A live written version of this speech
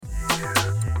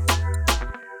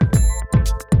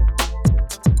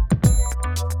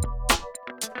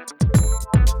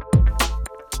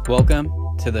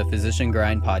Welcome to the Physician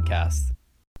Grind podcast.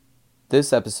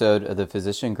 This episode of the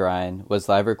Physician Grind was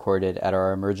live recorded at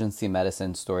our emergency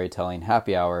medicine storytelling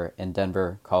happy hour in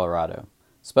Denver, Colorado.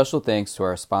 Special thanks to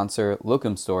our sponsor,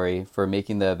 Locum Story, for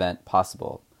making the event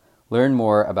possible. Learn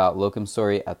more about Locum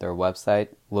Story at their website,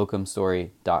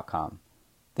 locumstory.com.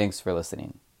 Thanks for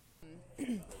listening.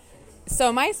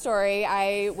 So my story,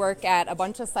 I work at a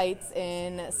bunch of sites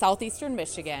in southeastern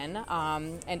Michigan,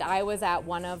 and I was at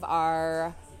one of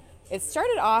our, it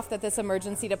started off that this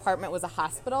emergency department was a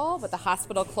hospital, but the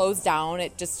hospital closed down.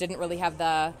 It just didn't really have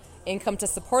the income to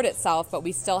support itself, but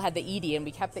we still had the ED, and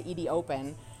we kept the ED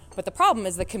open. But the problem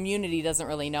is the community doesn't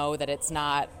really know that it's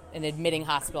not an admitting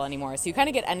hospital anymore, so you kind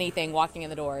of get anything walking in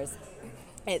the doors.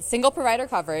 It's single provider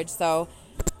coverage, so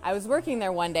I was working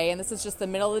there one day, and this is just the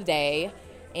middle of the day,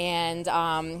 and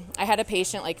I had a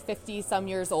patient like 50-some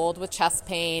years old with chest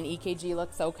pain. EKG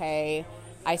looks okay.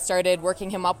 I started working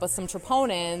him up with some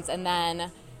troponins, and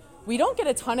then we don't get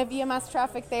a ton of EMS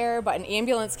traffic there, but an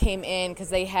ambulance came in because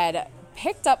they had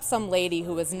picked up some lady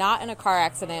who was not in a car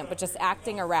accident but just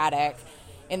acting erratic,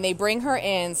 and they bring her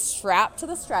in strapped to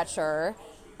the stretcher,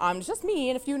 just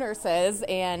me and a few nurses,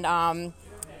 and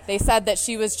they said that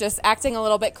she was just acting a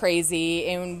little bit crazy,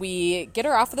 and we get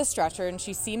her off of the stretcher, and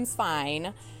she seems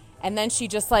fine. And then she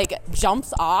just,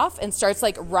 jumps off and starts,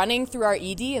 running through our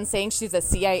ED and saying she's a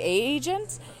CIA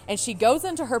agent. And she goes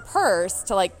into her purse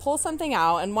to, pull something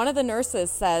out, and one of the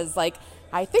nurses says,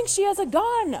 I think she has a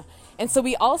gun. And so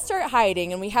we all start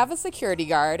hiding, and we have a security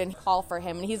guard and call for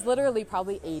him, and he's literally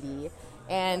probably 80.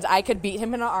 And I could beat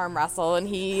him in an arm wrestle, and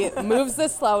he moves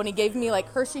this slow, and he gave me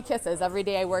Hershey kisses every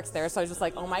day I worked there. So I was just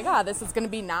oh my God, this is going to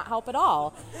be not help at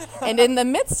all. And in the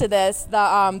midst of this,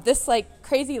 this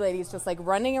crazy lady's just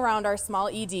running around our small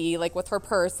ED, with her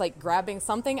purse, grabbing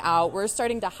something out. We're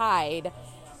starting to hide.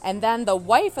 And then the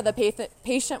wife of the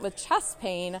patient with chest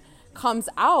pain comes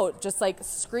out just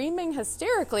screaming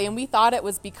hysterically. And we thought it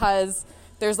was because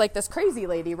there's this crazy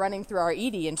lady running through our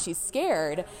ED, and she's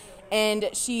scared. And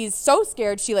she's so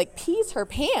scared, she pees her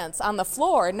pants on the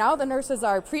floor. Now the nurses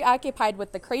are preoccupied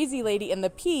with the crazy lady and the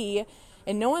pee,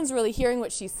 and no one's really hearing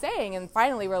what she's saying. And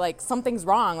finally we're something's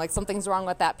wrong, something's wrong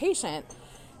with that patient.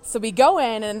 So we go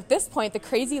in, and at this point the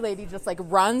crazy lady just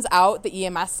runs out the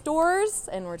EMS doors,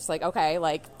 and we're just okay,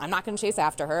 I'm not gonna chase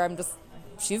after her,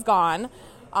 she's gone.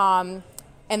 And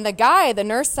the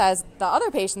nurse says, the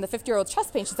other patient, the 50-year-old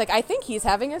chest pain, she's I think he's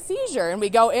having a seizure. And we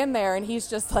go in there, and he's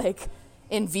just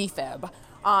in VFib.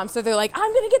 So they're I'm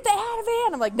going to get the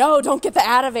Ativan. I'm no, don't get the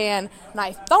Ativan. And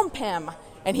I thump him,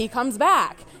 and he comes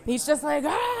back. And he's just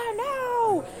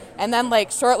no. And then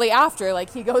shortly after,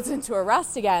 he goes into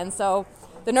arrest again. So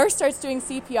the nurse starts doing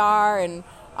CPR,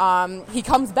 and he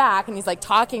comes back, and he's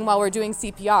talking while we're doing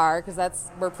CPR because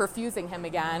we're perfusing him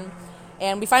again.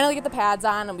 And we finally get the pads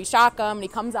on, and we shock him, and he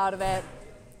comes out of it,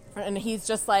 and he's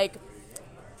just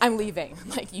I'm leaving.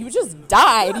 You just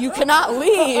died. You cannot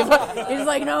leave.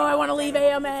 He's no, I want to leave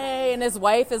AMA. And his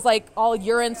wife is all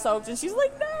urine soaked, and she's no,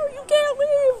 you can't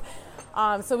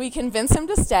leave. So we convince him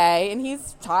to stay, and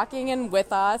he's talking and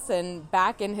with us and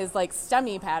back in his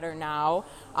STEMI pattern now.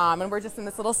 And we're just in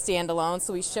this little standalone.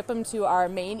 So we ship him to our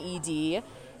main ED,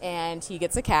 and he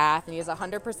gets a cath, and he has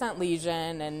 100%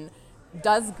 lesion and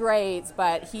does great.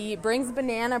 But he brings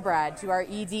banana bread to our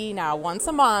ED now once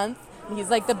a month. He's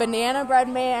the banana bread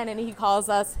man, and he calls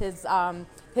us his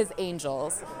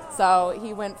angels. So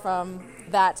he went from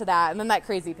that to that, and then that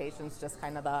crazy patient's just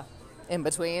kind of the in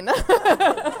between. That's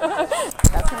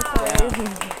my story.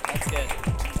 That's good.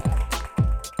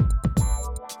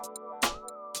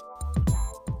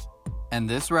 And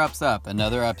this wraps up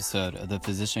another episode of the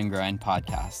Physician Grind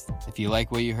podcast. If you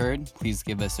like what you heard, please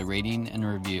give us a rating and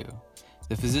review.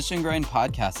 The Physician Grind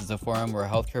podcast is a forum where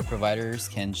healthcare providers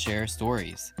can share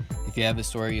stories. If you have a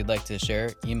story you'd like to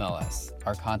share, email us.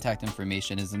 Our contact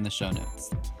information is in the show notes.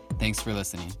 Thanks for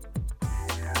listening.